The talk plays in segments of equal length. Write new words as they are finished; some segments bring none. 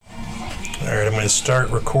going to start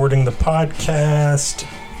recording the podcast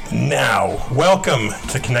now. Welcome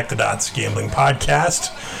to Connect the Dots Gambling Podcast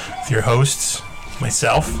with your hosts,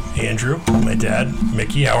 myself, Andrew, my dad,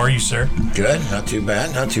 Mickey. How are you, sir? Good. Not too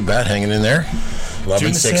bad. Hanging in there.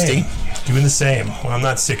 1160. Doing the same. Well, I'm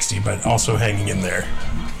not 60, but also hanging in there.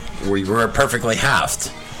 We were perfectly halved.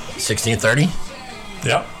 1630?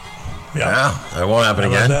 Yep. Yeah, that won't happen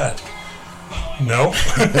again. That? No.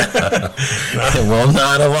 It will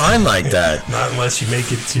not align like that. Not unless you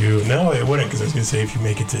make it to... No, it wouldn't, because I was going to say if you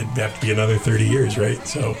make it to... It'd have to be another 30 years, right?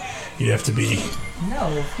 So you'd have to be... No,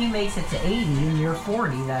 if he makes it to 80 and you're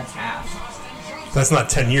 40, that's half. That's not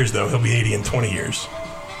 10 years, though. He'll be 80 in 20 years.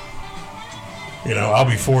 You know, I'll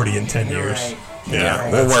be 40 in 10 years. Right. Yeah,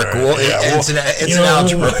 Right. we'll work. Right. It's an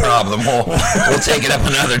algebra problem. We'll take it up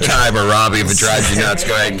another time. Or Robbie, if it drives you nuts,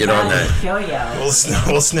 go ahead and get on that.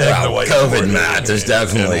 We'll snag the white COVID math is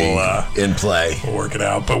definitely in play. We'll work it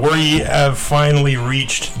out. But we have finally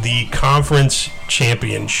reached the conference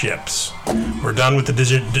championships. We're done with the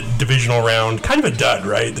divisional round. Kind of a dud,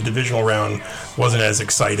 right? The divisional round wasn't as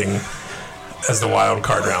exciting as the wild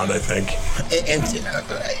card round, I think. And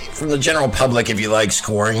from the general public, if you like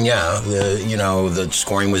scoring, the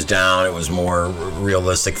scoring was down. It was more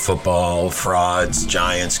realistic football. Frauds,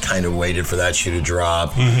 Giants kind of waited for that shoe to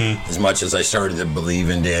drop. Mm-hmm. As much as I started to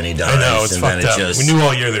believe in Danny Dimes. I know, it's fucked up. We knew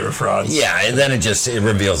all year they were frauds. Yeah, and then it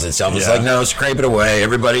reveals itself. It's like, no, scrape it away.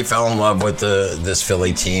 Everybody fell in love with this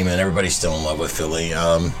Philly team, and everybody's still in love with Philly.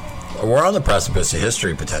 We're on the precipice of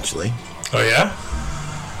history, potentially. Oh, yeah?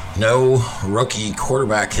 No rookie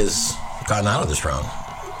quarterback has gotten out of this round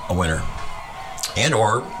a winner and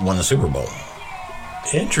or won the Super Bowl.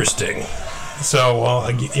 Interesting. So,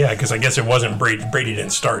 well, yeah, because I guess it wasn't Brady. Brady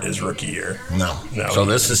didn't start his rookie year. No. So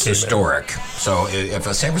this is historic. So if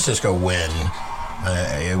a San Francisco win,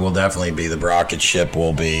 it will definitely be, the rocket ship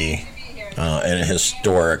will be in a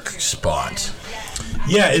historic spot.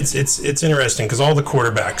 Yeah, it's interesting because all the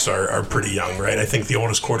quarterbacks are pretty young, right? I think the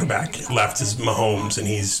oldest quarterback left is Mahomes, and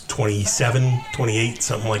he's 27, 28,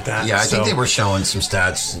 something like that. Yeah, I think they were showing some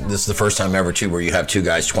stats. This is the first time ever, too, where you have two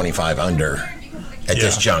guys 25 under at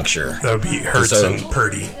this juncture. That would be Hurts and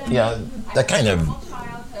Purdy. Yeah, that kind of,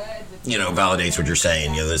 validates what you're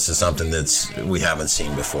saying. This is something we haven't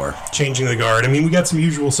seen before. Changing the guard. I mean, we got some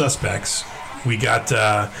usual suspects. We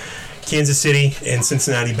got... Kansas City and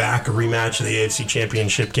Cincinnati back, a rematch of the AFC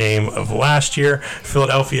Championship game of last year.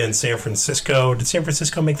 Philadelphia and San Francisco. Did San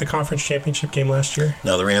Francisco make the conference championship game last year?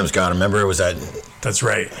 No, the Rams got him. Remember, it was that... That's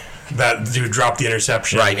right. That dude dropped the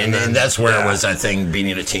interception. Right, and that's where it was, that thing,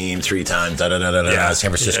 beating a team 3 times, San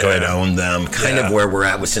Francisco had owned them. Kind of where we're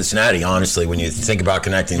at with Cincinnati, honestly, when you think about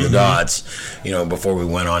connecting the dots. Before we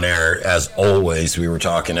went on air, as always, we were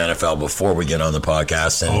talking NFL before we get on the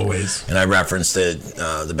podcast. And, always. And I referenced that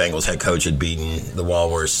the Bengals head coach had beaten the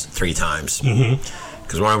Walrus 3 times.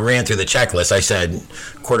 Because when I ran through the checklist, I said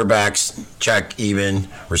quarterbacks, check, even.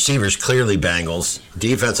 Receivers, clearly Bengals.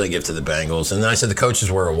 Defense, I give to the Bengals. And then I said the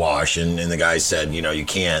coaches were a wash. And the guy said, you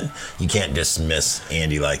can't dismiss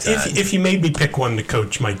Andy like that. If you made me pick one to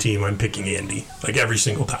coach my team, I'm picking Andy, like every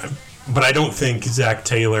single time. But I don't think Zach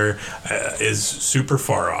Taylor is super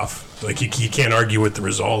far off. Like, you can't argue with the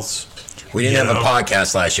results. We didn't have a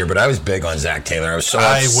podcast last year, but I was big on Zach Taylor. I was so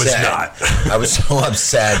upset. I was not. I was so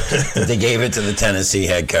upset that they gave it to the Tennessee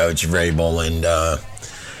head coach, Vrabel, and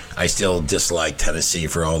I still dislike Tennessee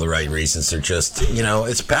for all the right reasons. They're just,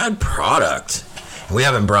 it's bad product. We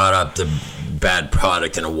haven't brought up the bad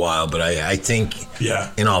product in a while, but I think,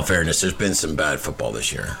 in all fairness, there's been some bad football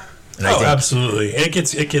this year. And I think, absolutely. And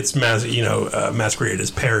it gets masqueraded as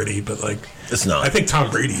parody, but like, it's not. I think Tom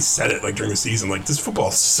Brady said it during the season, this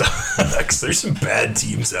football sucks. There's some bad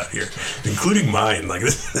teams out here, including mine.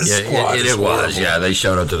 This squad. It was. Yeah, they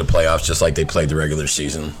showed up to the playoffs just like they played the regular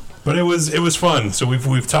season. But it was fun. So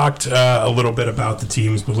we've talked a little bit about the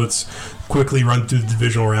teams, but let's quickly run through the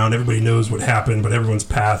divisional round. Everybody knows what happened, but everyone's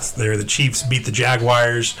path there. The Chiefs beat the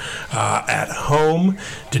Jaguars at home.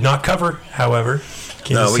 Did not cover, however.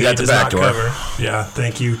 Kansas we got the back door. Yeah,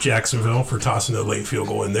 thank you, Jacksonville, for tossing the late field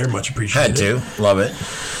goal in there. Much appreciated. Had to. Love it.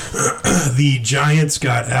 The Giants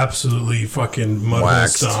got absolutely fucking mudhole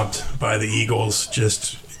stomped by the Eagles.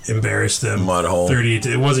 Just embarrassed them. Mudhole. 38.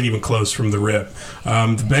 It wasn't even close from the rip.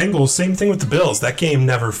 The Bengals, same thing with the Bills. That game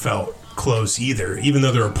never felt close either. Even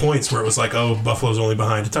though there were points where it was like, oh, Buffalo's only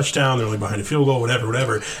behind a touchdown, they're only behind a field goal,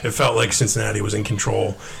 whatever. It felt like Cincinnati was in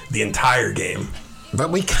control the entire game. But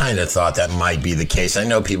we kind of thought that might be the case. I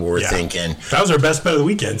know people were thinking... That was our best bet of the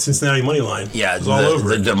weekend, Cincinnati money line. Yeah, it was all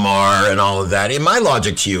over the DeMar and all of that. In my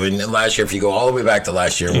logic to you, and last year, if you go all the way back to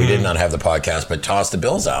last year, we did not have the podcast, but toss the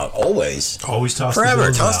Bills out. Always. Always toss Forever. the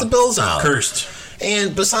Bills out. Toss the Bills out. Cursed.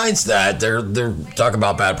 And besides that, they're talking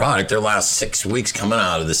about bad product. Their last 6 weeks coming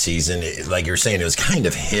out of the season, like you're saying, it was kind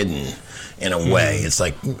of hidden in a way. It's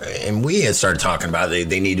like, and we had started talking about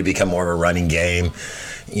they need to become more of a running game.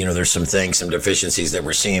 You know, there's some deficiencies that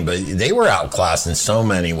we're seeing, but they were outclassed in so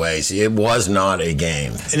many ways. It was not a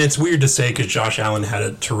game. And it's weird to say because Josh Allen had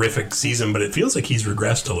a terrific season, but it feels like he's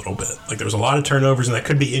regressed a little bit. Like there was a lot of turnovers, and that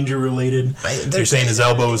could be injury related. They're saying his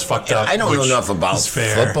elbow was fucked up. I don't know enough about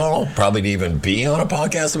football, probably to even be on a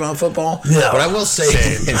podcast about football. No. But I will say,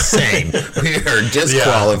 same. We are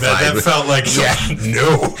disqualified. Yeah, that felt like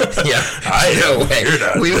no. Yeah, no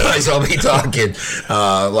way. We might as well be talking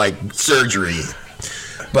like surgery.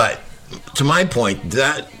 But to my point,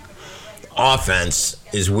 that offense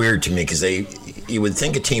is weird to me because you would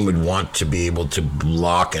think a team would want to be able to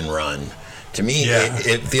block and run. To me,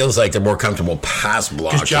 it feels like they're more comfortable pass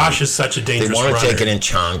blocking. Because Josh is such a dangerous runner. They want to take it in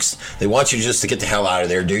chunks. They want you just to get the hell out of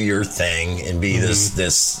there, do your thing, and be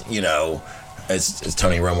this you know, as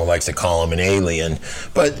Tony Romo likes to call him, an alien.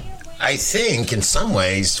 But I think in some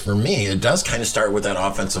ways, for me, it does kind of start with that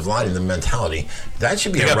offensive line and the mentality. That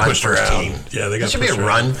should be a run-first team. Yeah, they got should be a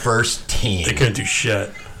run-first team. They couldn't do shit.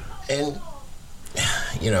 And,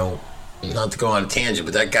 you know, not to go on a tangent,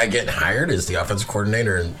 but that guy getting hired as the offensive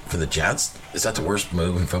coordinator for the Jets, is that the worst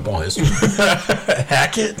move in football history?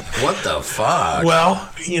 Hackett? What the fuck?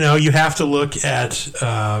 Well, you know, you have to look at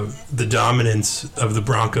the dominance of the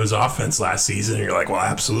Broncos offense last season, and you're like, well,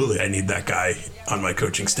 absolutely, I need that guy on my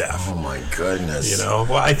coaching staff. Oh my goodness. You know,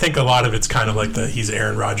 well, I think a lot of it's kind of like he's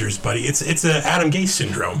Aaron Rodgers' buddy. It's a Adam Gase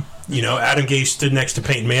syndrome. You know, Adam Gase stood next to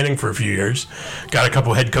Peyton Manning for a few years, got a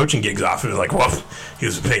couple head coaching gigs off of it. Like, well, he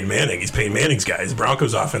was Peyton Manning. He's Peyton Manning's guy. He's the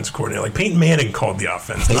Broncos offensive coordinator. Like, Peyton Manning called the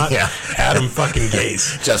offense, not Adam fucking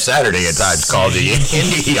Gase. Jeff Saturday at times called the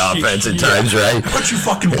Indy offense at times, right? But you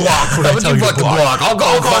fucking block when I tell you to block. I'll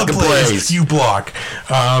call fucking plays. You block.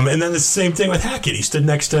 And then the same thing with Hackett. He stood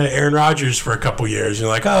next to Aaron Rodgers for a couple years. And you're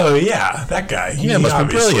like, oh, yeah, that guy. He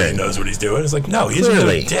obviously knows what he's doing. It's like, no, he's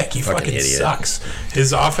a dick. He fucking idiot. Sucks.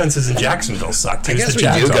 His offenses in Jacksonville sucked. I guess we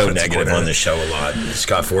do go negative on this show a lot.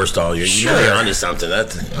 Scott Forstall, you're onto something.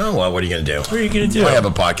 Well, what are you going to do? What are you going to do? I have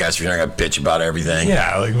a podcast if you're not going to bitch about everything.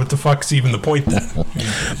 Yeah, like what the fuck's even the point then?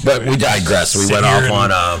 But we digress. We went off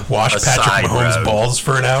on wash a Patrick Mahomes' road. balls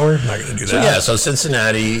for an hour. I'm not going to do that. So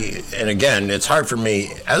Cincinnati, and again, it's hard for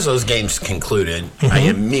me. As those games concluded, I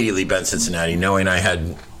immediately bet Cincinnati, knowing I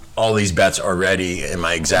had all these bets already in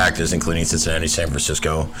my exactas, including Cincinnati, San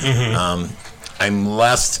Francisco. I'm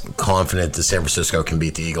less confident that San Francisco can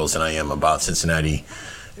beat the Eagles than I am about Cincinnati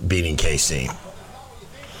beating KC.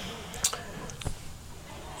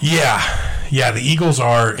 Yeah, the Eagles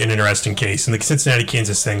are an interesting case, and the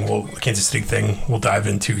Kansas City thing we'll dive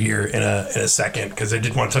into here in a second, because I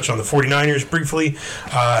did want to touch on the 49ers briefly.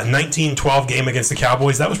 19-12 game against the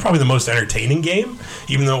Cowboys. That was probably the most entertaining game,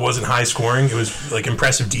 even though it wasn't high scoring. It was like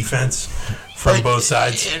impressive defense from both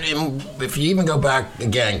sides. And if you even go back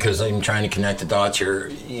again, because I'm trying to connect the dots here,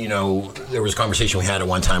 you know, there was a conversation we had at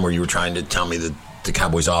one time where you were trying to tell me that the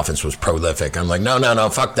Cowboys' offense was prolific. I'm like, no,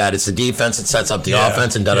 fuck that. It's the defense that sets up the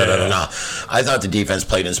offense and da-da-da-da-da. I thought the defense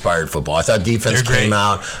played inspired football. I thought defense came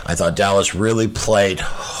out. I thought Dallas really played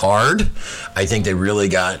hard. I think they really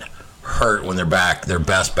got hurt when their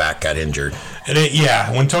best back got injured.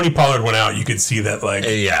 And when Tony Pollard went out, you could see that, like...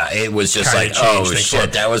 Yeah, it was just like, oh,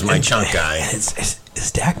 shit, that was my chunk guy.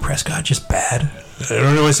 Is Dak Prescott just bad? I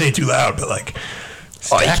don't know if I say it too loud, but, like...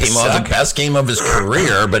 he came off the best game of his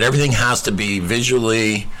career, but everything has to be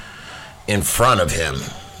visually in front of him.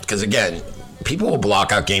 Because, again, people will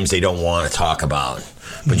block out games they don't want to talk about.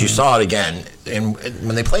 But you saw it again. And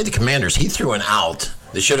when they played the Commanders, he threw an out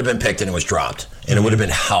that should have been picked and it was dropped. And it would have been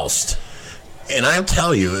housed. And I'll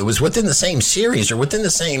tell you, it was within the same series or within the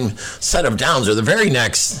same set of downs or the very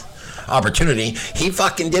next opportunity, he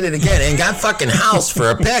fucking did it again and got fucking housed for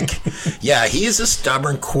a pick. Yeah, he is a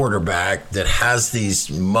stubborn quarterback that has these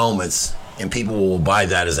moments, and people will buy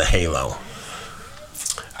that as a halo.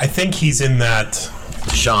 I think he's in that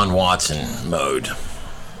Deshaun Watson mode.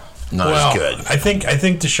 Not as good. I think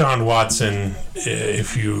Deshaun Watson,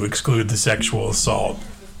 if you exclude the sexual assault,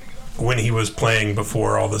 when he was playing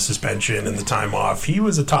before all the suspension and the time off, he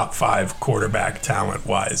was a top 5 quarterback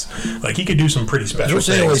talent-wise. Like, he could do some pretty special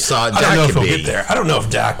things. I don't know if he'll get there. I don't know if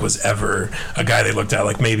Dak was ever a guy they looked at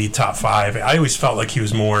like maybe top 5. I always felt like he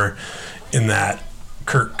was more in that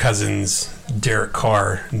Kirk Cousins, Derek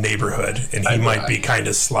Carr neighborhood, and he might be kind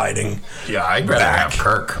of sliding. Yeah, I'd rather have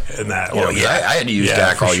Kirk. In that, I had to use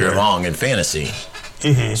Dak all year long in fantasy.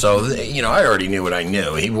 Mm-hmm. So, I already knew what I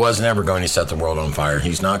knew. He was never going to set the world on fire.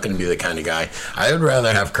 He's not going to be the kind of guy. I would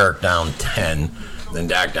rather have Kirk down 10 than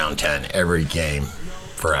Dak down 10 every game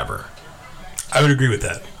forever. I would agree with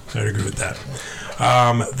that.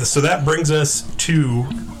 So that brings us to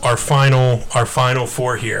our final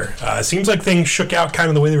four here. It seems like things shook out kind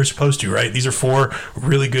of the way they were supposed to, right? These are four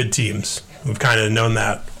really good teams. We've kind of known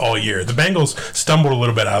that all year. The Bengals stumbled a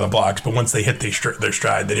little bit out of the blocks, but once they hit their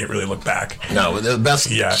stride, they didn't really look back. No, the best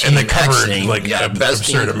and they covered best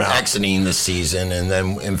team amount. Exiting the season, and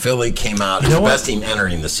then Philly came out as the best team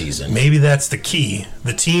entering the season. Maybe that's the key.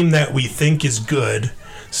 The team that we think is good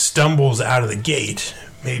stumbles out of the gate.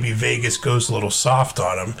 Maybe Vegas goes a little soft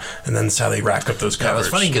on them, and then that's how they rack up those covers. Yeah, it's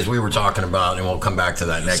funny because we were talking about, and we'll come back to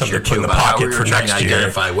that next year too, about how we were trying to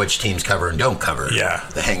identify which teams cover and don't cover. Yeah.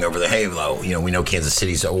 The hangover, the halo. We know Kansas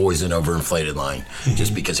City's always an overinflated line,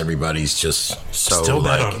 just because everybody's just so still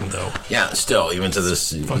bet on them though. Yeah, still even to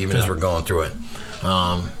this, even as we're going through it.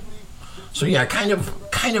 So yeah, kind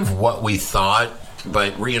of what we thought,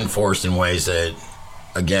 but reinforced in ways that,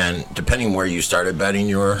 again, depending where you started betting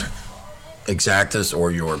your exactas or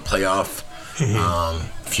your playoff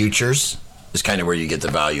futures is kind of where you get the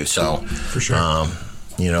value. So for sure,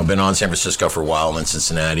 been on San Francisco for a while, and then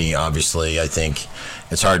Cincinnati. Obviously, I think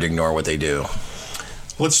it's hard to ignore what they do.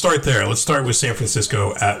 Let's start there. Let's start with San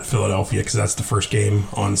Francisco at Philadelphia, because that's the first game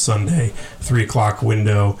on Sunday, 3:00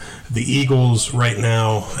 window. The Eagles right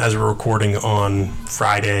now, as we're recording on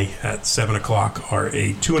Friday at 7:00, are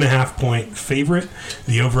a 2.5-point favorite.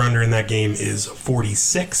 The over-under in that game is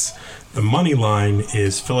 46. The money line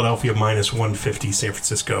is Philadelphia minus 150, San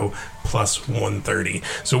Francisco plus 130.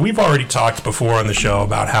 So we've already talked before on the show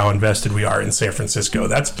about how invested we are in San Francisco.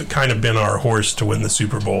 That's kind of been our horse to win the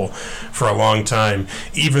Super Bowl for a long time.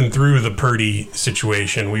 Even through the Purdy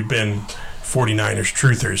situation, we've been 49ers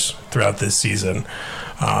truthers throughout this season.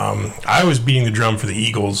 I was beating the drum for the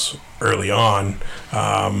Eagles early on.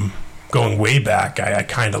 Going way back, I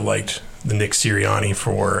kind of liked the Nick Sirianni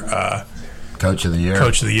for Coach of the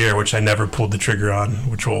Year, which I never pulled the trigger on,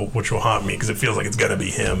 which will haunt me because it feels like it's gonna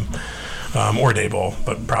be him or Daboll,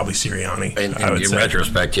 but probably Sirianni. In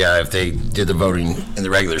retrospect, if they did the voting in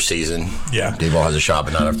the regular season, Daboll has a shot,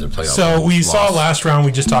 but not after the playoffs. So we saw last round,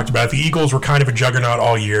 we just talked about it. The Eagles were kind of a juggernaut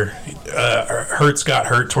all year. Hurts got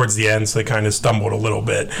hurt towards the end, so they kind of stumbled a little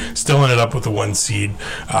bit. Still ended up with the 1 seed.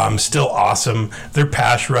 Still awesome. Their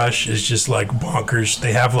pass rush is just like bonkers.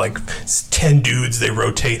 They have like 10 dudes they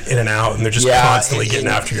rotate in and out, and they're just constantly getting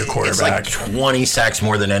after your quarterback. It's like 20 sacks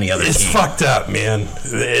more than any other team. It's fucked up, man.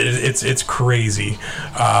 It's crazy.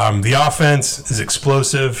 The offense is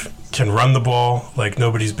explosive, can run the ball like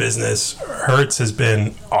nobody's business. Hurts has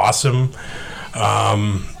been awesome.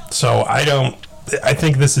 So I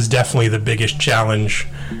think this is definitely the biggest challenge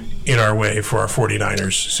in our way for our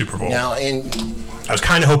 49ers Super Bowl. Now, I was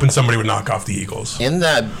kind of hoping somebody would knock off the Eagles. In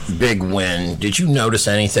that big win, did you notice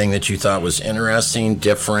anything that you thought was interesting,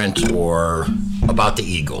 different, or about the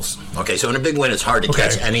Eagles? Okay, so in a big win, it's hard to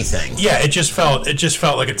catch anything. Yeah, it just felt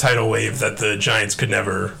like a tidal wave that the Giants could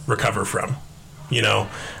never recover from.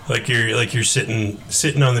 Like you're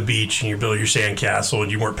sitting on the beach and you're building your sandcastle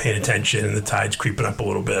and you weren't paying attention and the tide's creeping up a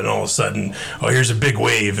little bit and all of a sudden, here's a big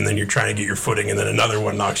wave, and then you're trying to get your footing and then another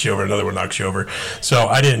one knocks you over. So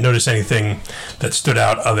I didn't notice anything that stood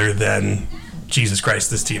out other than, Jesus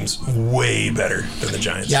Christ, this team's way better than the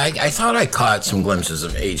Giants. Yeah, I thought I caught some glimpses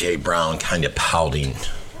of A.J. Brown kind of pouting.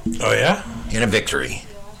 Oh, yeah? In a victory.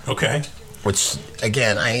 Okay. Which,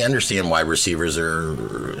 again, I understand why receivers are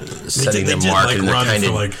setting the mark, and they're kind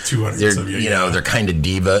of, they're kind of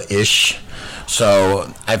diva-ish.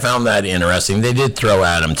 So I found that interesting. They did throw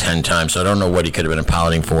at him 10 times, so I don't know what he could have been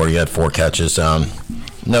pouting for. He had 4 catches, no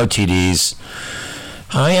TDs.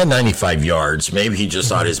 He had 95 yards. Maybe he just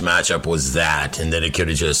thought his matchup was that, and that it could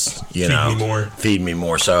have just, feed me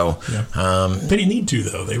more. So, they didn't need to,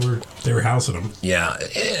 though. They were housing him. Yeah.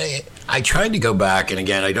 I tried to go back, and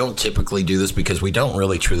again, I don't typically do this because we don't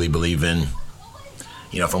really truly believe in,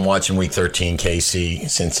 if I'm watching Week 13, KC,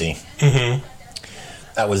 Cincy. Mm-hmm.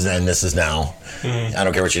 That was then, this is now. Mm-hmm. I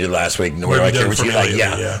don't care what you did last week, nor do I care what you did like.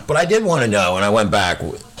 Yeah. But I did want to know, and I went back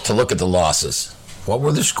to look at the losses. What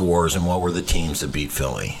were the scores and what were the teams that beat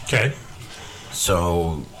Philly? Okay.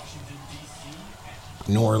 So,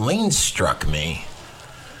 New Orleans struck me,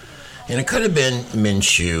 and it could have been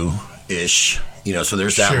Minshew-ish. So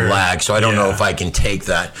there's that lag. So I don't know if I can take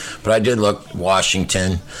that. But I did look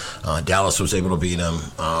Washington. Dallas was able to beat them.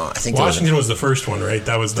 I think Washington was the first one, right?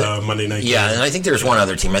 That was the Monday night game. Yeah, and I think there's one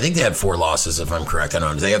other team. I think they had 4 losses, if I'm correct. I don't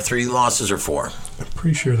know. Do they have 3 losses or 4? I'm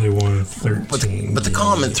pretty sure they won 13. But the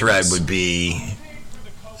common thread would be,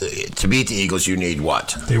 to beat the Eagles, you need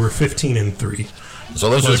what? They were 15-3. So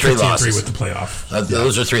those are 3 losses. 15-3 with the playoff.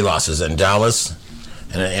 Those are 3 losses. And Dallas,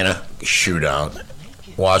 in a shootout.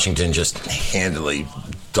 Washington just handily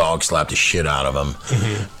dog slapped the shit out of them.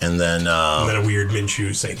 Mm-hmm. And then a weird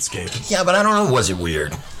Minshew Saints game. Yeah, but I don't know, was it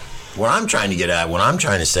weird? What I'm trying to get at, what I'm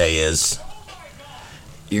trying to say is,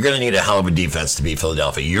 you're going to need a hell of a defense to beat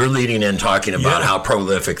Philadelphia. You're leading in talking about how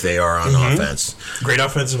prolific they are on offense. Great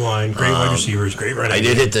offensive line, great wide receivers, great running. I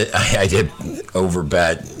did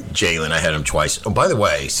overbet Jalen. I had him twice. Oh, by the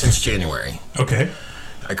way, since January. Okay.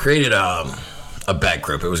 I created a bet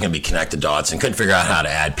group. It was going to be Connect the Dots and couldn't figure out how to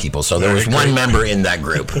add people. So there was one member in that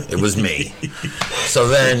group. It was me. So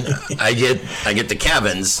then I get the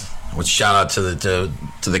Kevins, which shout out to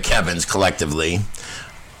the Kevins collectively.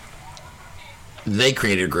 They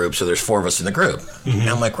created a group, so there's 4 of us in the group. Mm-hmm. And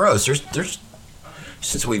I'm like, Rose, there's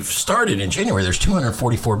since we've started in January, there's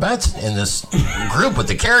 244 bets in this group with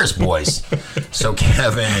the Karras boys. So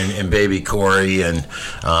Kevin and baby Corey and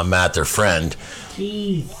Matt, their friend.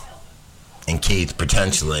 Keith. And Keith,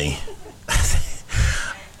 potentially.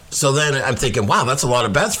 So then I'm thinking, wow, that's a lot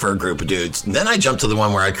of bets for a group of dudes. And then I jumped to the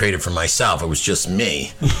one where I created for myself. It was just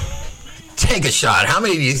me. Take a shot. How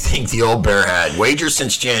many do you think the old bear had? Wagers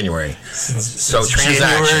since January. Since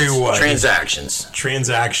transactions.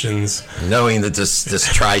 Transactions. Knowing that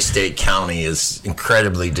this tri-state county is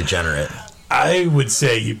incredibly degenerate. I would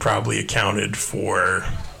say you probably accounted for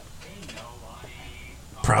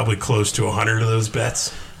probably close to 100 of those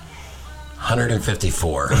bets.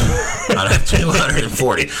 154 out of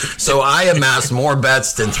 240. So I amassed more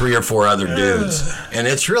bets than 3 or 4 other dudes. And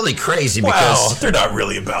it's really crazy because... Well, they're not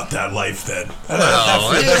really about that life then.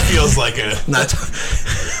 That feels like a...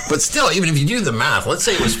 But still, even if you do the math, let's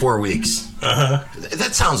say it was 4 weeks.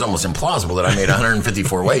 That sounds almost implausible that I made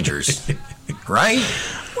 154 wagers. Right?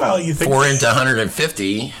 Well, you think... 4 into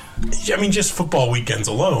 150... I mean, just football weekends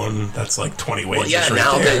alone, that's like 20 wagers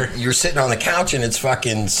now there. That you're sitting on the couch and it's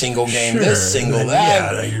fucking single game this, single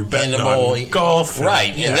that. Yeah, you're betting on golf.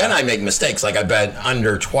 Right, and then I make mistakes. Like I bet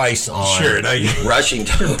under twice on rushing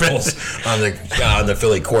totals on the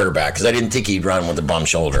Philly quarterback because I didn't think he'd run with a bum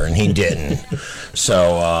shoulder, and he didn't.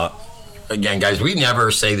 So... Again, guys, we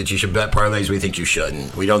never say that you should bet parlays. We think you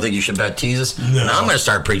shouldn't. We don't think you should bet teases. No. And I'm going to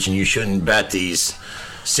start preaching you shouldn't bet these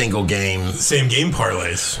single game... Same game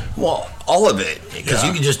parlays. Well, all of it. Because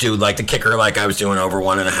you can just do like the kicker like I was doing over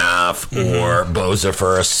 1.5 or Boza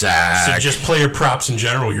for a sack. So just play your props in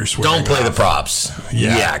general, you're swearing Don't play the props.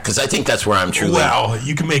 Yeah, because I think that's where I'm truly... Well,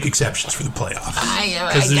 you can make exceptions for the playoffs.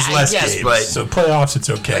 Because there's less games. But so playoffs, it's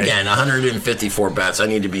okay. Again, 154 bets. I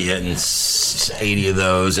need to be hitting 80 of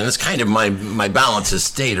those. And it's kind of my balance has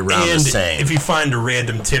stayed around the same. If you find a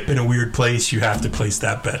random tip in a weird place, you have to place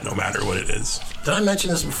that bet no matter what it is. Did I mention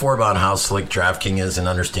this before about how slick DraftKings is in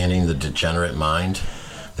understanding the degenerate mind?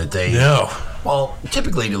 That they... No. Well,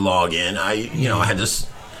 typically to log in, I had this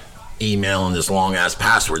email and this long-ass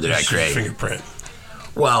password that I created. Fingerprint.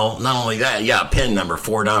 Well, not only that, PIN number,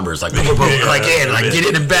 4 numbers. Like, get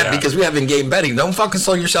in and bet because we have in-game betting. Don't fucking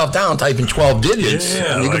slow yourself down typing 12 digits.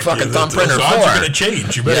 Yeah, you can fucking thumbprint or 4. Odds are going to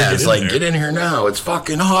change. You better it's like, get in here now. It's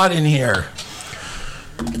fucking hot in here.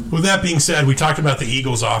 With that being said, we talked about the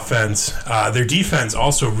Eagles' offense. Their defense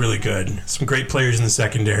also really good. Some great players in the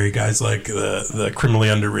secondary, guys like the criminally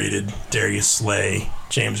underrated Darius Slay,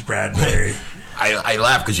 James Bradbury. I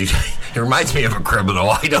laugh because it reminds me of a criminal.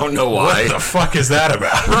 I don't know why. What the fuck is that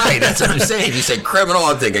about? Right, that's what I'm saying. You said criminal,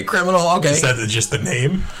 I'm thinking criminal, okay. Is that just the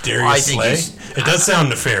name? Darius Slay? It does sound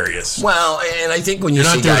nefarious. Well, and I think when you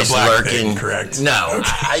see guys lurking... correct? No,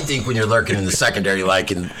 okay. I think when you're lurking in the secondary, like,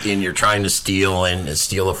 and you're trying to steal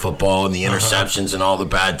a football and the interceptions and all the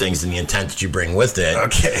bad things and the intent that you bring with it.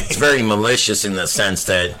 Okay. It's very malicious in the sense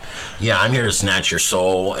that, I'm here to snatch your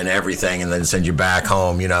soul and everything and then send you back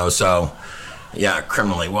home, so... Yeah,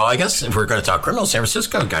 criminally. Well, I guess if we're going to talk criminal, San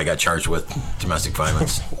Francisco guy got charged with domestic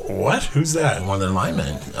violence. What? Who's that? One of their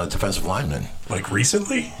linemen, a defensive lineman. Like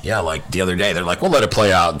recently? Yeah, like the other day. They're like, we'll let it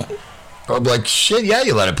play out. I'm like, shit, yeah,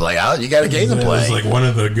 you let it play out. You got a game to play. It was like one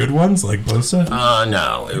of the good ones, like Bosa?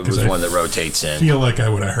 No, it was one that rotates in. I feel like I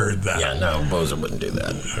would have heard that. Yeah, no, Bosa wouldn't do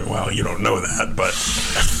that. Well, you don't know that, but...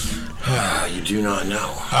 You do not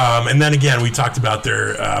know. And then again, we talked about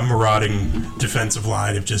their marauding defensive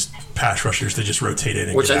line of just pass rushers that just rotate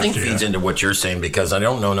in. Which I think feeds into what you're saying, because I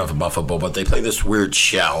don't know enough about football, but they play this weird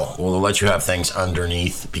shell. Well, they'll let you have things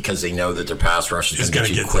underneath because they know that their pass rush is going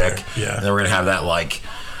to get you quick. There. Yeah. And then we're going to have that like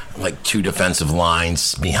two defensive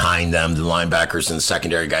lines behind them, the linebackers and the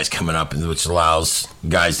secondary guys coming up, which allows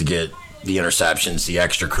guys to get the interceptions, the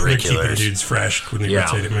extracurriculars. They're keeping dudes fresh when they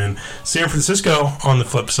rotate them in. San Francisco, on the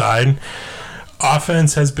flip side,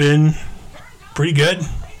 offense has been pretty good.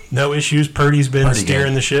 No issues. Purdy's been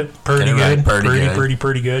steering the ship. Purdy good.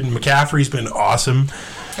 Purdy good. McCaffrey's been awesome.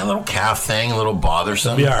 A little calf thing, a little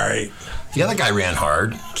bothersome. He'll be all right. The other guy ran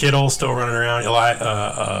hard. Kittle still running around.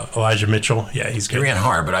 Elijah Mitchell. Yeah, he's good. He ran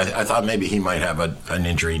hard, but I thought maybe he might have an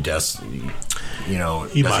injury designation.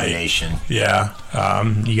 Yeah.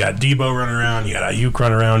 You got Debo running around. You got Ayuk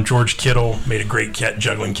running around. George Kittle made a great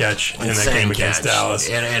juggling catch in that game against Dallas.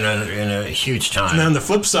 In a huge time. And then on the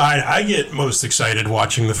flip side, I get most excited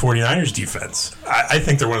watching the 49ers defense. I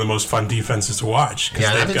think they're one of the most fun defenses to watch.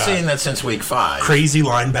 Yeah, I've been saying that since week 5. Crazy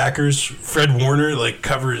linebackers. Fred Warner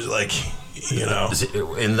covers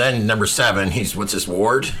and then number 7, what's his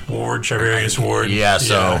Ward, Charvarius Ward. Yeah,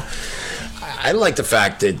 so I like the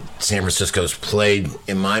fact that San Francisco's played,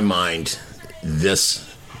 in my mind,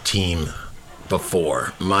 this team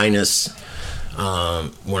before, minus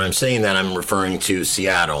when I'm saying that, I'm referring to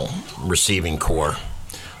Seattle receiving core.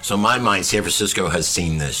 So in my mind, San Francisco has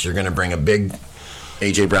seen this. You're going to bring a big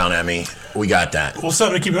A.J. Brown at me. We got that. Well,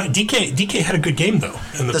 something to keep in mind, DK had a good game, though,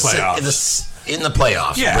 in the playoffs. In the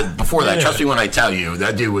playoffs. Yeah. But before that, trust me when I tell you,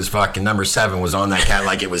 that dude was fucking number 7 was on that cat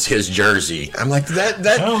like it was his jersey. I'm like, that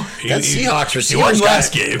Seahawks receiver. He won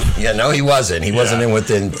last game. Yeah, no, he wasn't. He wasn't in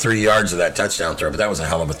within 3 yards of that touchdown throw, but that was a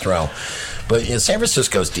hell of a throw. But San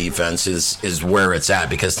Francisco's defense is where it's at,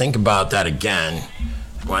 because think about that again.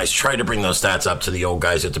 When I tried to bring those stats up to the old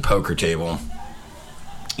guys at the poker table,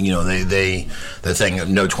 the thing of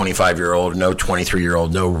no 25-year-old, no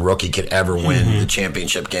 23-year-old, no rookie could ever win the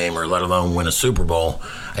championship game, or let alone win a Super Bowl.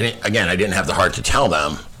 I didn't have the heart to tell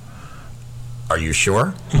them, are you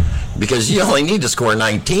sure? Because you only need to score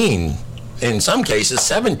 19, in some cases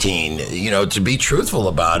 17, to be truthful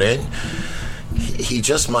about it. He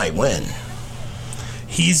just might win.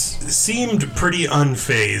 He's seemed pretty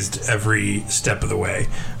unfazed every step of the way.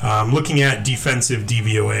 Looking at defensive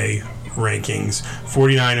DVOA rankings,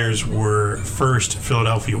 49ers were first,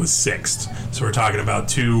 Philadelphia was 6th. So we're talking about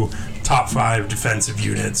 2 top 5 defensive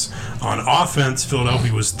units. On offense,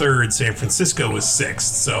 Philadelphia was 3rd, San Francisco was 6th.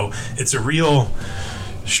 So it's a real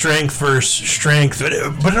strength versus strength, but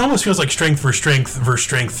it almost feels like strength versus strength versus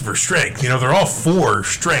strength versus strength. They're all 4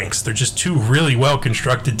 strengths. They're just 2 really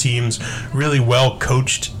well-constructed teams, really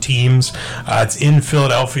well-coached teams. It's in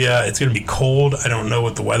Philadelphia. It's going to be cold. I don't know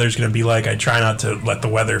what the weather's going to be like. I try not to let the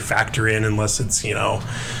weather factor in unless it's,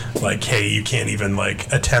 like, hey, you can't even,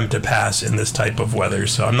 attempt to pass in this type of weather.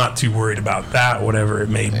 So I'm not too worried about that, whatever it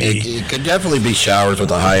may be. It could definitely be showers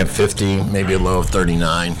with a high of 50, maybe a low of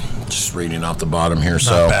 39. Just reading off the bottom here.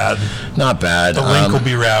 Not bad. The link will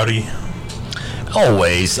be rowdy.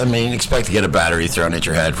 Always. Expect to get a battery thrown at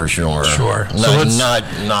your head for sure. Sure. Not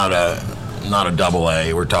a double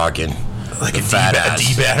A. We're talking like a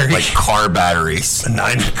D battery, like car batteries. A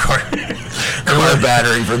 9 car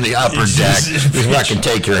battery from the upper deck. That can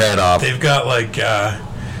take your head off. They've got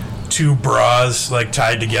 2 bras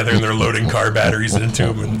tied together, and they're loading car batteries into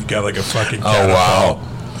them, and got a fucking. Oh wow.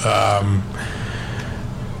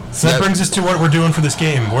 So that brings us to what we're doing for this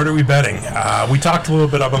game. What are we betting? We talked a little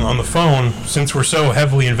bit up on the phone. Since we're so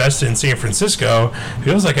heavily invested in San Francisco, it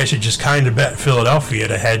feels like I should just kind of bet Philadelphia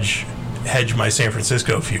to hedge my San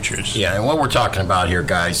Francisco futures. Yeah, and what we're talking about here,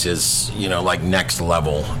 guys, is, next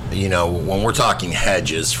level. When we're talking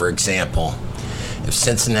hedges, for example, if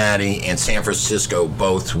Cincinnati and San Francisco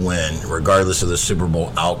both win, regardless of the Super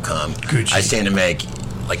Bowl outcome, Gucci. I stand to make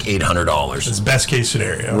 $800. It's best case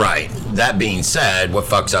scenario. Right. That being said, what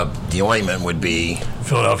fucks up the ointment would be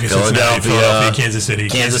Philadelphia, Kansas City,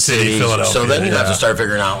 Philadelphia. So then you have to start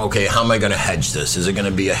figuring out, okay, how am I going to hedge this? Is it going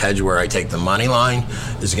to be a hedge where I take the money line?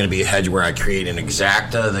 Is it going to be a hedge where I create an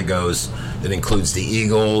exacta that includes the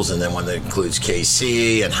Eagles, and then one that includes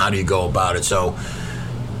KC, and how do you go about it? So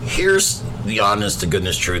here's the honest to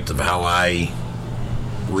goodness truth of how I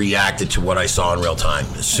reacted to what I saw in real time.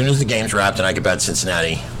 As soon as the game's wrapped and I could bet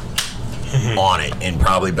Cincinnati on it, and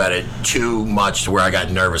probably bet it too much to where I got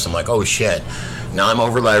nervous. I'm like, oh shit, now I'm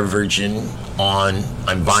over leveraging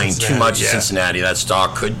I'm buying too much Cincinnati. That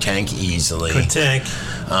stock could tank easily.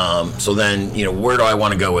 So then, where do I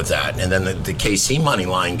want to go with that? And then the KC money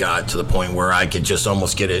line got to the point where I could just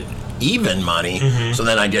almost get it even money. So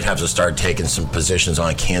then I did have to start taking some positions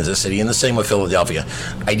on Kansas City, and the same with Philadelphia.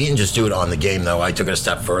 I didn't just do it on the game, though. I took it a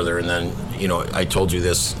step further, and then, I told you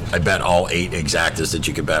this. I bet all 8 exactas that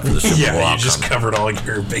you could bet for the Super Bowl Yeah, you outcome. just covered all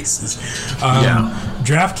your bases. Yeah.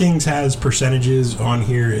 DraftKings has percentages on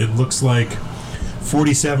here. It looks like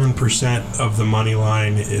 47% of the money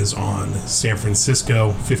line is on San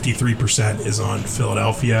Francisco, 53% is on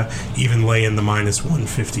Philadelphia, even laying the minus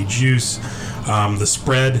 150 juice. The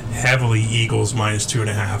spread, heavily Eagles minus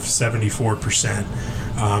 2.5, 74%.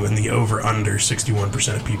 And the over-under,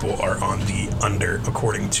 61% of people are on the under,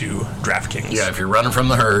 according to DraftKings. Yeah, if you're running from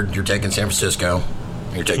the herd, you're taking San Francisco.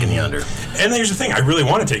 You're taking the under. And here's the thing. I really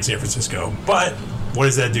want to take San Francisco, but what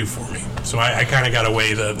does that do for me? So I kind of got to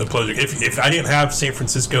weigh the pros. If I didn't have San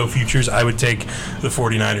Francisco futures, I would take the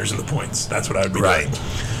 49ers and the points. That's what I would be doing.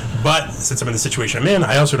 But since I'm in the situation I'm in,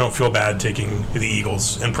 I also don't feel bad taking the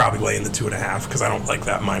Eagles and probably laying the 2.5 because I don't like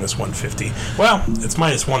that minus 150. Well, it's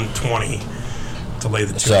minus 120 to lay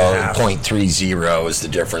the 2.5. So 0.30 is the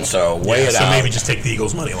difference. So weigh it out. So maybe just take the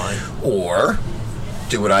Eagles money line. Or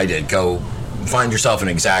do what I did. Go find yourself an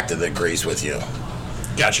exacta that agrees with you.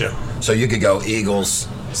 Gotcha. So you could go Eagles,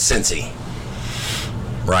 Cincy,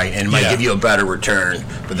 right? And it might give you a better return,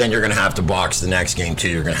 but then you're going to have to box the next game too.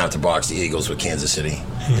 You're going to have to box the Eagles with Kansas City.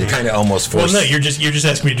 You're kind of almost forced. Well, no, you're just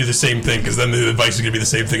asking me to do the same thing because then the advice is going to be the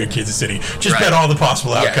same thing at Kansas City. Just bet all the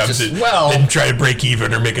possible outcomes and try to break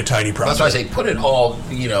even or make a tiny profit. That's why I say put it all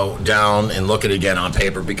down and look at it again on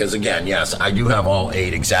paper because again, yes, I do have all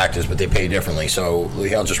 8 exactas, but they pay differently. So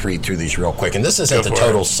I'll just read through these real quick, and this isn't the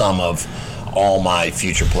total sum of all my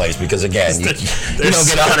future plays because again, you don't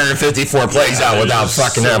get 154 plays out without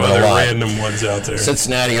fucking having a lot. Random ones out there.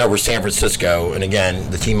 Cincinnati over San Francisco, and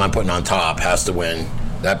again, the team I'm putting on top has to win.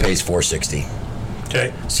 That pays 460.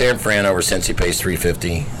 Okay. San Fran over Cincy pays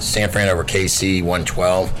 350. San Fran over KC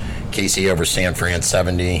 112. KC over San Fran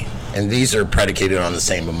 70. And these are predicated on the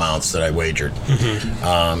same amounts that I wagered.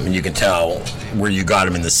 And you can tell where you got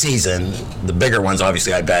them in the season. The bigger ones,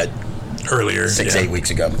 obviously, I bet earlier, 6-8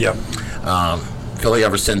 weeks ago. Yep. Philly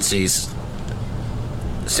over Cincy's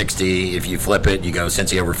 60. If you flip it, you go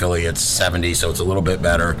Cincy over Philly, it's 70, so it's a little bit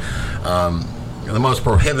better. The most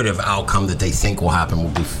prohibitive outcome that they think will happen will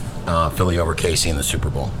be Philly over KC in the Super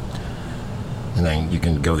Bowl. And then you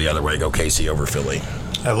can go the other way, go KC over Philly.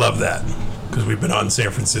 I love that because we've been on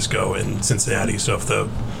San Francisco and Cincinnati, so if the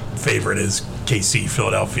favorite is KC,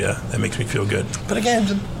 Philadelphia, that makes me feel good. But again,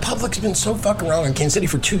 the public's been so fucking wrong in Kansas City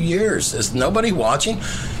for 2 years. Is nobody watching?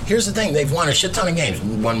 Here's the thing: they've won a shit ton of games,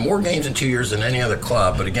 won more games in 2 years than any other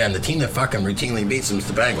club. But again, the team that fucking routinely beats them is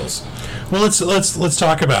the Bengals. Well, let's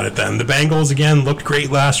talk about it then. The Bengals again looked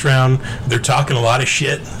great last round. They're talking a lot of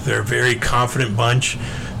shit. They're a very confident bunch.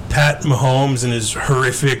 Pat Mahomes and his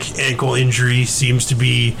horrific ankle injury seems to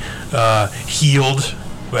be healed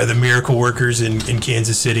by the miracle workers in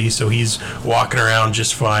Kansas City, so he's walking around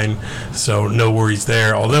just fine, so no worries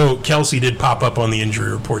there. Although Kelsey did pop up on the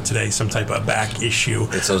injury report today, some type of back issue.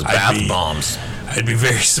 It's those bath bombs. I'd be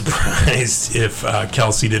very surprised if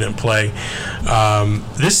Kelsey didn't play.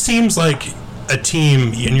 This seems like a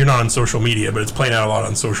team, and you're not on social media, but it's playing out a lot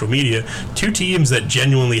on social media, 2 teams that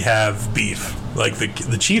genuinely have beef. Like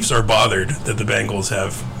the Chiefs are bothered that the Bengals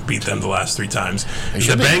have beat them the last 3 times.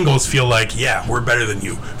 The Bengals feel like, yeah, we're better than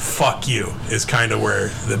you. Fuck you is kind of where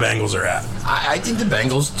the Bengals are at. I think the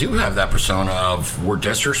Bengals do have that persona of we're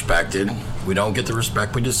disrespected. We don't get the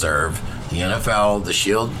respect we deserve. The NFL, the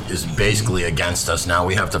shield is basically against us now.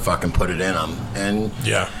 We have to fucking put it in them. And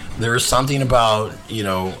there is something about,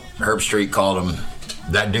 Herb Street called him,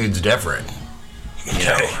 that dude's different.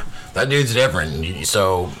 That dude's different.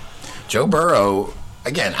 So Joe Burrow,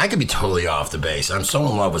 again, I could be totally off the base. I'm so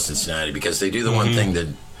in love with Cincinnati because they do the one thing that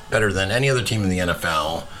better than any other team in the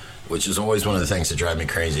NFL, which is always one of the things that drive me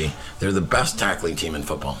crazy. They're the best tackling team in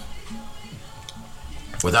football.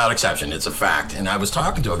 Without exception. It's a fact. And I was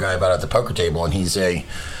talking to a guy about it at the poker table, and he's a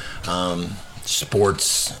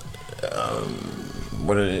sports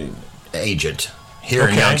agent here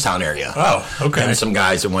in Youngstown area. Oh, okay. And some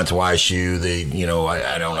guys that went to YSU,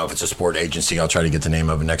 I don't know if it's a sport agency. I'll try to get the name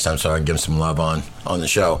of it next time so I can give them some love on the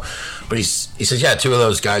show. But he says, 2 of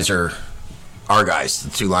those guys are our guys,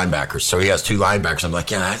 the 2 linebackers. So he has 2 linebackers. I'm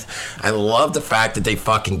like, I love the fact that they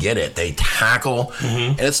fucking get it. They tackle.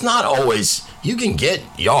 And it's not always, you can get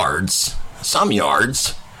some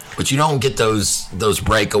yards, but you don't get those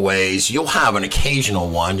breakaways. You'll have an occasional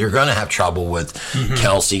one. You're going to have trouble with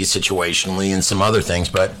Kelsey situationally and some other things.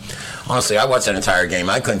 But honestly, I watched that entire game.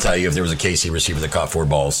 I couldn't tell you if there was a KC receiver that caught 4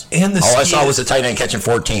 balls. And all I saw was a tight end catching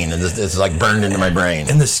 14, and it's like burned into my brain.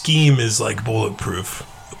 And the scheme is like bulletproof.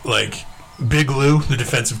 Like Big Lou, the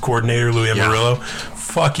defensive coordinator, Lou Amarillo,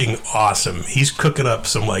 fucking awesome. He's cooking up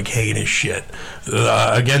some like heinous shit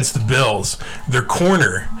against the Bills. Their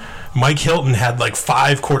corner, Mike Hilton, had like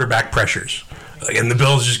 5 quarterback pressures. And the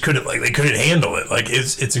Bills just couldn't handle it. Like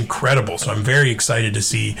it's incredible. So I'm very excited to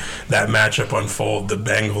see that matchup unfold. The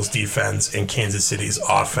Bengals defense and Kansas City's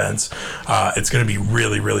offense. It's going to be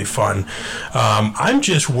really, really fun. I'm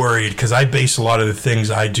just worried because I base a lot of the things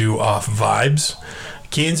I do off vibes.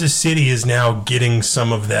 Kansas City is now getting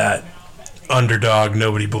some of that underdog.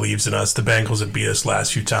 Nobody believes in us. The Bengals have beat us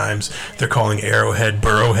last few times. They're calling Arrowhead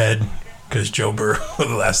Burrowhead, because Joe Burrow,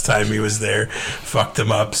 the last time he was there, fucked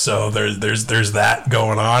him up. So there's that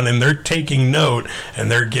going on, and they're taking note,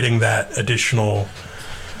 and they're getting that additional.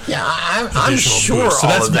 Yeah, I'm sure boost. So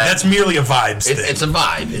all of that. That's merely a vibe thing. It's a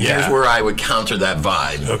vibe. And here's where I would counter that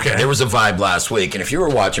vibe. Okay. There was a vibe last week, and if you were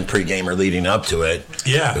watching pregame or leading up to it,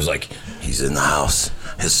 it was like, he's in the house.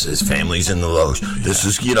 His family's in the Loge. This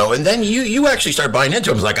is, and then you actually start buying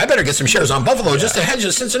into him. It's like, I better get some shares on Buffalo just to hedge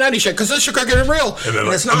the Cincinnati shit, because this shit could get real. And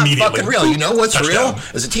it's not fucking real. You know what's real?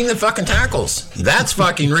 Is a team that fucking tackles. That's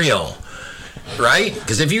fucking real. Right?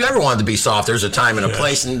 Because if you ever wanted to be soft, there's a time and a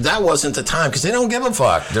place, and that wasn't the time, because they don't give a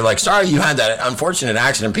fuck. They're like, sorry you had that unfortunate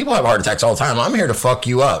accident. People have heart attacks all the time. I'm here to fuck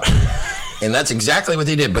you up. And that's exactly what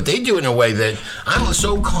they did. But they do it in a way that I'm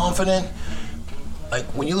so confident. Like,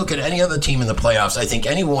 when you look at any other team in the playoffs, I think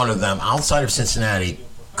any one of them outside of Cincinnati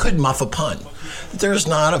could muff a punt. There's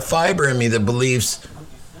not a fiber in me that believes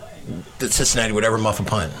that Cincinnati would ever muff a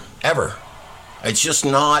punt. Ever. It's just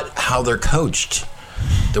not how they're coached.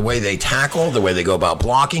 The way they tackle, the way they go about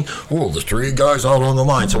blocking. Oh, there's 3 guys out on the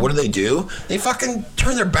line. So what do? They fucking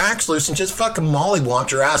turn their backs loose and just fucking mollywomp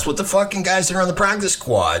your ass with the fucking guys that are on the practice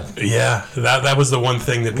squad. Yeah, that was the one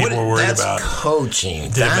thing that people were worried about. That's coaching.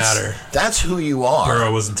 Didn't matter. That's who you are.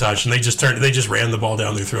 Burrow wasn't touched, and they just ran the ball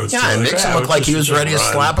down their throats. Yeah, and Mixon looked like he was ready to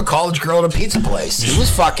slap a college girl at a pizza place. He was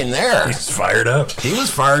fucking there. He was fired up.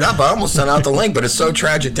 I almost sent out the link, but it's so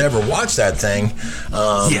tragic to ever watch that thing.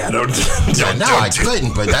 I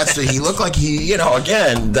couldn't. But he looked like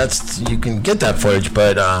again, you can get that footage,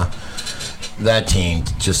 but that team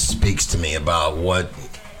just speaks to me about what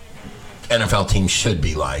NFL teams should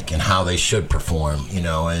be like and how they should perform,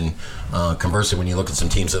 and conversely, when you look at some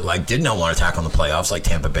teams that did not want to tackle in the playoffs, like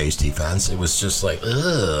Tampa Bay's defense, it was just like,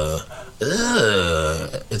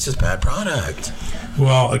 it's just bad product.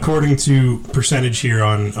 Well, according to percentage here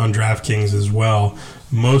on DraftKings as well,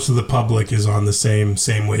 most of the public is on the same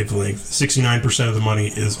wavelength. 69% of the money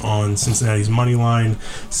is on Cincinnati's money line.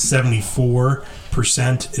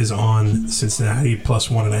 74% is on Cincinnati plus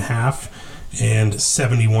 1.5, and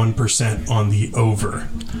 71% on the over.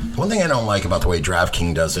 One thing I don't like about the way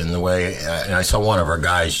DraftKings does it, and the way, and I saw one of our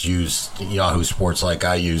guys use Yahoo Sports like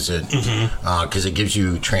I use it, because it gives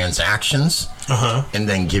you transactions and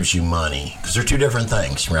then gives you money, because they're 2 different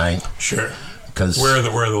things, right? Sure. Because we're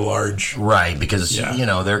the large, right? Because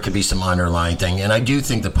there could be some underlying thing, and I do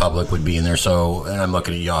think the public would be in there. So, and I'm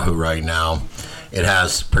looking at Yahoo right now. It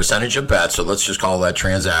has percentage of bets, so let's just call that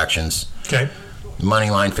transactions. Okay. Money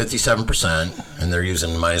line 57%, and they're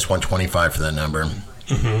using minus 125 for that number.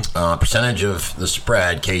 Percentage of the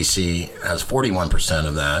spread, KC has 41%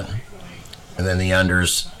 of that, and then the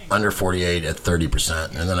unders under 48 at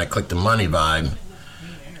 30%. And then I click the money vibe,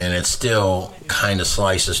 and it still kind of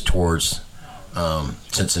slices towards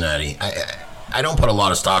Cincinnati. I don't put a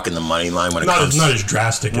lot of stock in the money line when it comes. Not as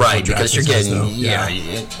drastic, right? Because you're getting,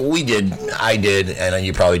 I did, and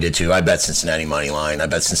you probably did too. I bet Cincinnati money line. I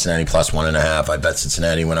bet Cincinnati plus 1.5. I bet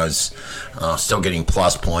Cincinnati when I was still getting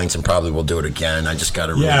plus points, and probably will do it again. I just got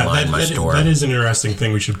to realign my store. That is an interesting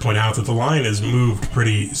thing. We should point out that the line has moved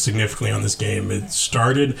pretty significantly on this game. I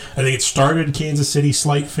think it started Kansas City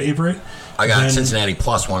slight favorite. I got Cincinnati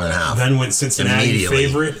plus 1.5. Then went Cincinnati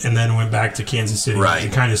favorite, and then went back to Kansas City. Right.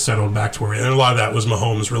 And kind of settled back to where. And a lot of that was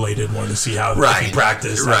Mahomes related. Wanted to see how he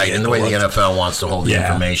practiced. Right. And the way the NFL wants to hold the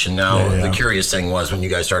information. Now, the curious thing was when you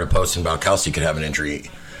guys started posting about Kelsey could have an injury.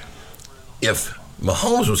 If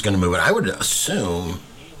Mahomes was going to move it, I would assume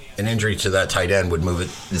an injury to that tight end would move it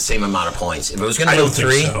the same amount of points. If it was going to move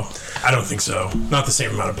 3, I don't think so. Not the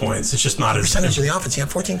same amount of points. It's just not as percentage of the offense. He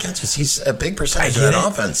had 14 catches. He's a big percentage of that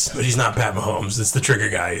offense. But he's not Pat Mahomes. It's the trigger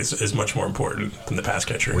guy is much more important than the pass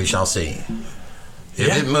catcher. We shall see.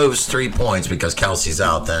 If it moves 3 points because Kelsey's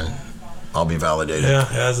out, then I'll be validated.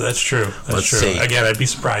 Yeah, that's true. Let's see. Again, I'd be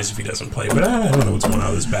surprised if he doesn't play, but I don't know what's going on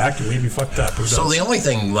with his back. He may be fucked up. So the only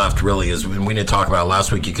thing left really is, when we didn't talk about it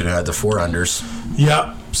last week, you could have had the 4 unders.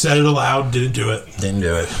 Yep. Said it aloud. Didn't do it.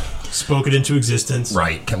 Spoke it into existence.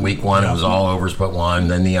 Right. Week 1, it was all overs but one,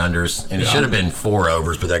 then the unders. And it should have been 4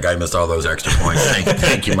 overs, but that guy missed all those extra points.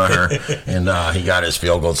 Thank you, Maher. And he got his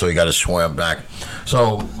field goal, so he got his swim back.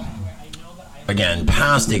 So, again,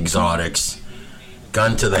 past the exotics,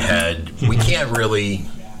 gun to the head. We can't really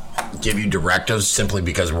give you directives simply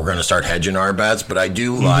because we're going to start hedging our bets, but I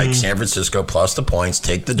do like San Francisco plus the points,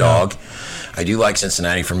 take the dog. I do like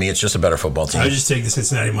Cincinnati. For me, it's just a better football team. I would just take the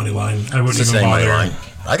Cincinnati money line. I wouldn't Cincinnati even bother. money line.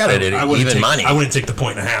 I got it at even money. I wouldn't take the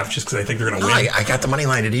 1.5 just because I think they're going to win. I got the money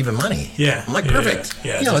line at even money. Yeah. I'm like, perfect.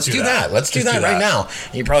 Yeah, let's do that. Let's do that right now.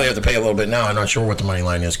 You probably have to pay a little bit now. I'm not sure what the money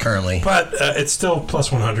line is currently. But it's still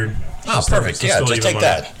plus 100. Oh, perfect. Yeah, just take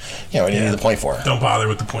that. Yeah, we need the point for it. Don't bother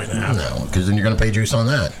with the 1.5. No, because then you're going to pay juice on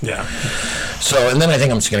that. Yeah. So, and then I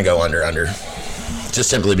think I'm just going to go under. Just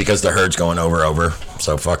simply because the herd's going over.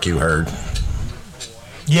 So, fuck you, herd.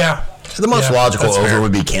 Yeah. The most logical over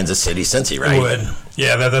would be Kansas City, Cincy, right? It would.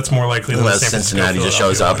 Yeah, that's more likely than unless Cincinnati just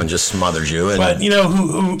shows up and just smothers you. But,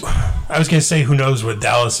 who I was going to say who knows what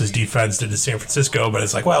Dallas's defense did to San Francisco, but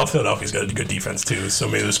it's like, well, Philadelphia's got a good defense, too, so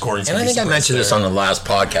maybe the scoring's going to be. And I think I mentioned this on the last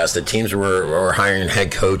podcast, that teams were hiring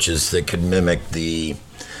head coaches that could mimic the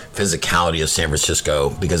physicality of San Francisco,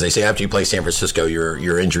 because they say after you play San Francisco,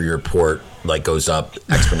 your injury report goes up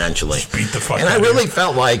exponentially. Beat the fuck and out I of really you.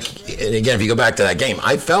 felt like, and again, if you go back to that game,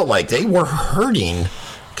 I felt like they were hurting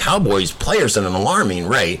Cowboys players at an alarming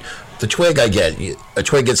rate. The twig I get, a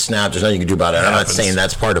twig gets snapped, there's nothing you can do about it. I'm not saying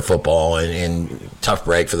that's part of football, and tough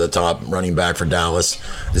break for the top running back for Dallas.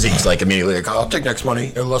 Zeke's immediately I'll take next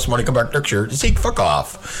money, or less money, come back next year. Zeke, fuck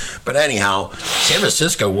off. But anyhow, San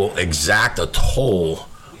Francisco will exact a toll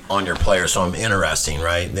on your player, so I'm interesting,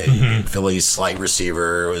 right? Philly's slight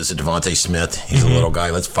receiver is Devontae Smith. He's a little guy.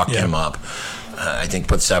 Let's fuck him up. I think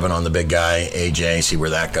put 7 on the big guy, AJ, see where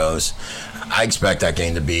that goes. I expect that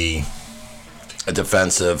game to be a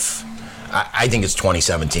defensive. I think it's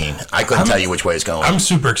 2017. I couldn't tell you which way it's going. I'm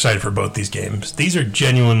super excited for both these games. These are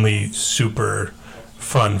genuinely super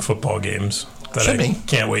fun football games that I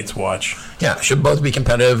can't wait to watch. Yeah, should both be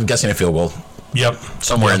competitive. I'm guessing a field goal. Yep.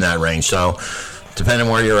 Somewhere in that range. So, depending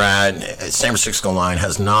on where you're at, San Francisco line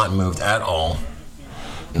has not moved at all.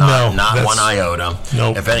 Not one iota.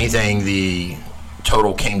 Nope. If anything, the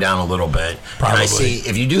total came down a little bit. Probably. And I see,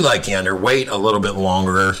 if you do like the under, wait a little bit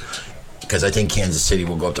longer, because I think Kansas City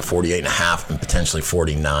will go up to 48.5 and potentially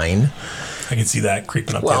 49. I can see that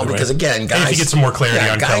creeping up. Well, because again, guys, if you get some more clarity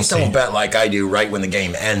on guys Kelsey. don't bet like I do right when the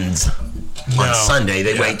game ends. On Sunday,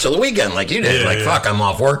 they wait till the weekend like you did. Fuck, I'm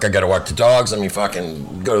off work. I got to walk the dogs. Let me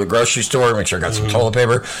fucking go to the grocery store, make sure I got some toilet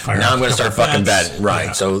paper. Now I'm going to start fucking betting. Right.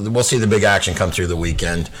 Yeah. So we'll see the big action come through the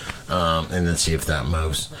weekend, and then see if that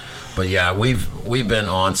moves. But yeah, we've been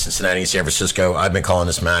on Cincinnati and San Francisco. I've been calling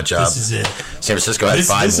this matchup. This is it. San Francisco had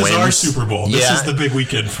 5 wins. This is our Super Bowl. This is the big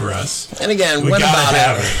weekend for us. And again, we what about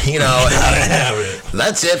it? You know, gotta have it.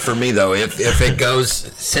 That's it for me though. If it goes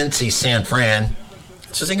Cincy, San Fran.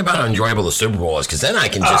 Just think about how enjoyable the Super Bowl is, because then I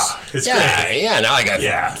can just it's now I got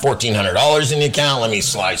 $1,400 in the account. Let me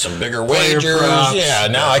slide some bigger wagers.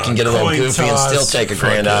 Now I can get a little goofy and still take a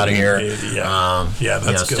grand out of here.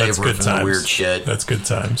 That's good. That's good times. Weird shit. That's good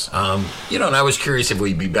times. And I was curious if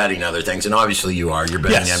we'd be betting other things, and obviously you are. You're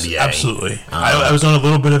betting NBA. Absolutely. I was on a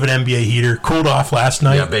little bit of an NBA heater. Cooled off last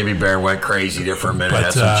night. Yeah, Baby Bear went crazy there for a minute.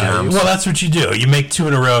 Had some gems. Well, that's what you do. You make 2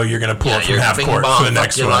 in a row. You're going to pull it from half court for the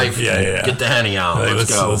next one. Get the Henny out.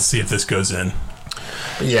 Let's see if this goes in.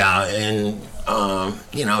 Yeah, and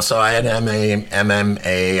so I had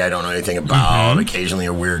MMA. I don't know anything about. Occasionally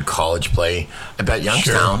a weird college play. I bet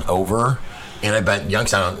Youngstown over, and I bet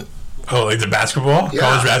Youngstown. Oh, like the basketball? Yeah.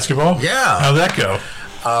 College basketball? Yeah. How'd that go?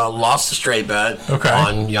 Lost the straight bet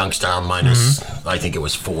on Youngstown minus, I think it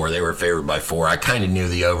was 4. They were favored by 4. I kind of knew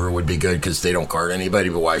the over would be good because they don't guard anybody,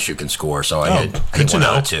 but YSU can score. So I hit one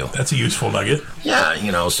out too. That's a useful nugget. Yeah,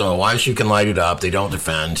 so YSU can light it up. They don't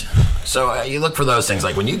defend. So you look for those things.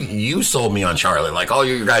 Like when you sold me on Charlotte, like all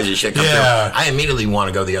you guys' shit come through, I immediately want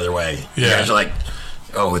to go the other way. Yeah. You guys are like,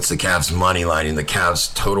 oh, it's the Cavs money lining, the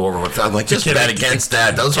Cavs total over. I'm like, just bet against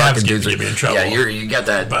that. Those fucking dudes are in trouble. Yeah, you get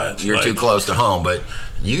that. But you're too close to home. But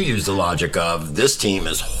you use the logic of this team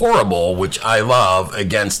is horrible, which I love,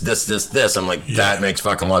 against this. I'm like, that makes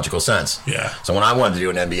fucking logical sense. Yeah. So when I wanted to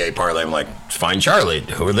do an NBA parlay, I'm like, find Charlotte.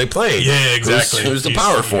 Who are they playing? Yeah, exactly. Who's the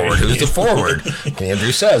power forward? Who's the forward?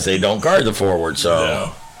 Andrew says they don't guard the forward.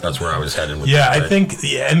 So that's where I was heading with that. I think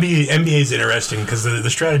the NBA is interesting because the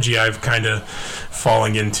strategy I've kind of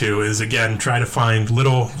falling into is, again, try to find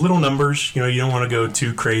little numbers. You don't want to go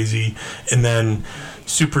too crazy, and then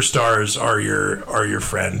superstars are your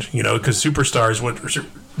friend. Because superstars,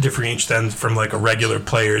 differentiates them from like a regular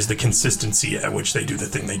player is the consistency at which they do the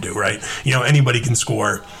thing they do, right? You know, anybody can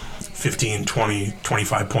score 15, 20,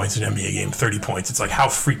 25 points in an NBA game, 30 points. It's like, how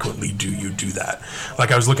frequently do you do that?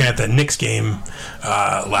 Like, I was looking at that Knicks game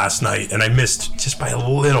last night, and I missed just by a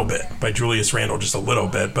little bit, by Julius Randle, just a little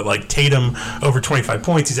bit. But, like, Tatum, over 25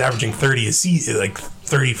 points, he's averaging 30 a season, like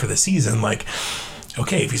 30 for the season. Like,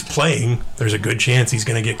 okay, if he's playing, there's a good chance he's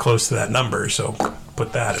going to get close to that number. So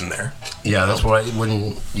put that in there. Yeah, that's why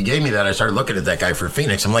when you gave me that, I started looking at that guy for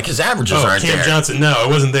Phoenix. I'm like, his averages aren't Cam there. Johnson, no, it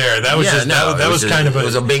wasn't there. That was it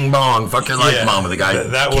was a bing bong, fuck your life, mama. The guy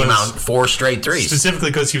came out 4 straight threes. Specifically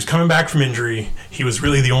because he was coming back from injury. He was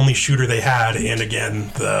really the only shooter they had, and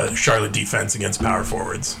again, the Charlotte defense against power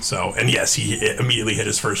forwards. So, and yes, he immediately hit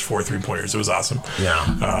his first 4 3-pointers. It was awesome.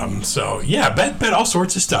 Yeah. So yeah, bet all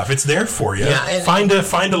sorts of stuff. It's there for you. Yeah, and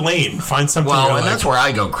find a lane. Find something. Well, and that's where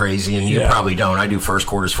I go crazy, and you probably don't. I do first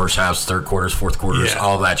quarters, first halves, third quarters, fourth quarters,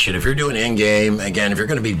 all that shit. If you're doing in-game, again, if you're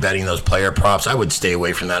going to be betting those player props, I would stay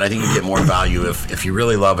away from that. I think you get more value if you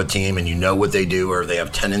really love a team and you know what they do or if they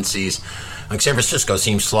have tendencies. Like San Francisco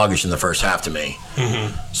seems sluggish in the first half to me.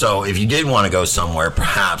 Mm-hmm. So if you did want to go somewhere,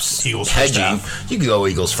 perhaps Eagles hedging, you could go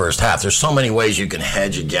Eagles first half. There's so many ways you can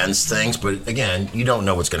hedge against things, but again, you don't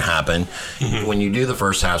know what's going to happen. Mm-hmm. When you do the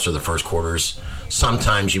first halves or the first quarters,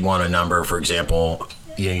 sometimes you want a number, for example,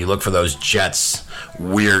 you look for those Jets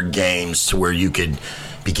weird games to where you could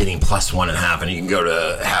be getting +1.5 and you can go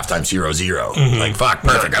to halftime 0-0. Mm-hmm. Like, fuck,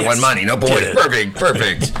 perfect. I won money. No points.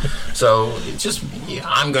 Perfect. So it's just,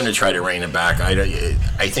 I'm going to try to rein it back.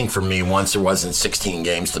 I think for me, once there wasn't 16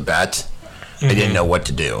 games to bet, I didn't know what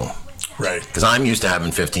to do. Right. Because I'm used to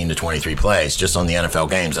having 15 to 23 plays just on the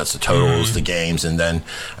NFL games. That's the totals, the games, and then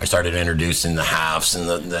I started introducing the halves and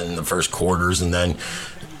then the first quarters, and then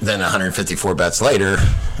 154 bets later,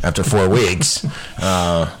 after 4 weeks,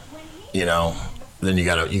 then you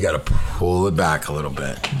gotta pull it back a little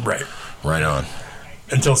bit. Right on.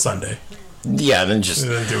 Until Sunday. Yeah, then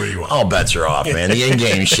do what you want. All bets are off, man. The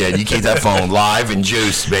in-game shit. You keep that phone live and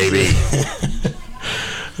juiced, baby.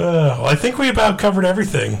 Well, I think we about covered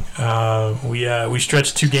everything. We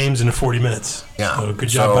stretched 2 games into 40 minutes. Yeah. So good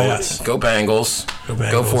job by us. Go Bengals.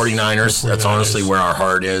 Go 49ers. That's honestly where our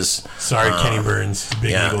heart is. Sorry, Kenny Burns,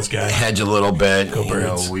 big Eagles guy. Hedge a little bit. Go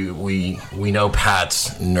Birds. We know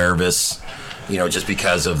Pat's nervous, just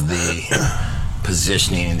because of the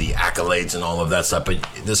positioning and the accolades and all of that stuff. But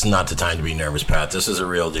this is not the time to be nervous, Pat. This is a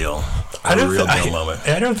real deal. Moment.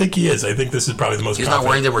 I don't think he is. I think this is probably the most. He's not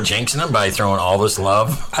worried that we're jinxing him by throwing all this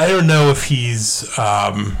love. I don't know if he's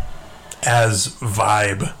as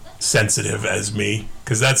vibe sensitive as me,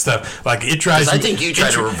 because that stuff, like, it drives me. I think you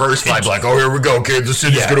try to reverse vibe, like, oh, here we go, Kansas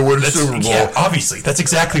City's going to win the Super Bowl. Yeah, obviously. That's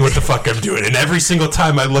exactly what the fuck I'm doing. And every single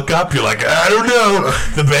time I look up, you're like, I don't know.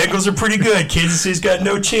 The Bengals are pretty good. Kansas City's got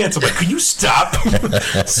no chance. I'm like, can you stop?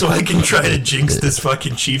 So I can try to jinx this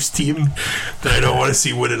fucking Chiefs team that I don't want to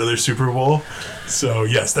see win another Super Bowl. So,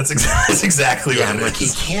 yes, that's exactly what it is. Like, he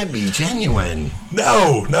can't be genuine.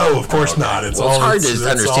 No, of course not. It's hard to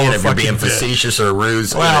understand if you're being facetious or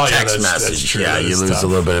rude in a text message. That's you lose a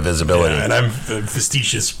little bit of visibility. Yeah, and I'm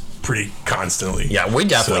facetious pretty constantly. Yeah, we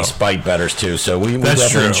definitely spite bettors too, so we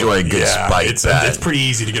definitely enjoy a good spite bet. It's pretty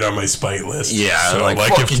easy to get on my spite list. Yeah, so like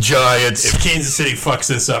fucking Giants. If Kansas City fucks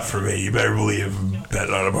this up for me, you better believe I'm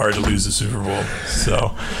betting on them hard to lose the Super Bowl.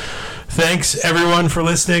 So, thanks, everyone, for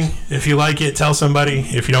listening. If you like it, tell somebody.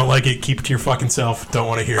 If you don't like it, keep it to your fucking self. Don't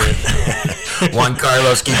want to hear it. Juan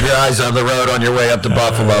Carlos, keep your eyes on the road on your way up to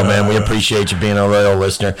Buffalo, man. We appreciate you being a loyal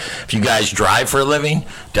listener. If you guys drive for a living,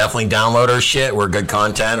 definitely download our shit. We're good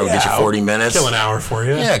content. It'll get you 40 minutes. Kill an hour for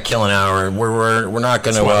you. Yeah, kill an hour. We're not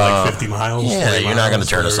going to... like 50 miles? Yeah, you're not going to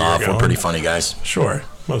turn us off. We're pretty funny guys. Sure.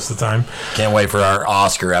 Most of the time. Can't wait for our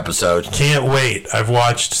Oscar episode. Can't wait. I've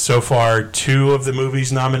watched so far 2 of the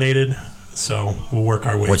movies nominated. So we'll work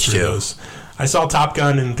our way through those. I saw Top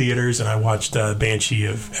Gun in theaters, and I watched Banshee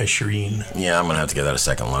of Inisherin. Yeah, I'm going to have to give that a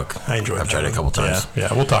second look. I enjoyed it. I've tried it a couple times.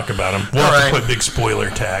 Yeah, we'll talk about them. We'll have to put big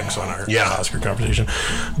spoiler tags on our Oscar conversation.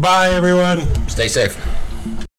 Bye, everyone. Stay safe.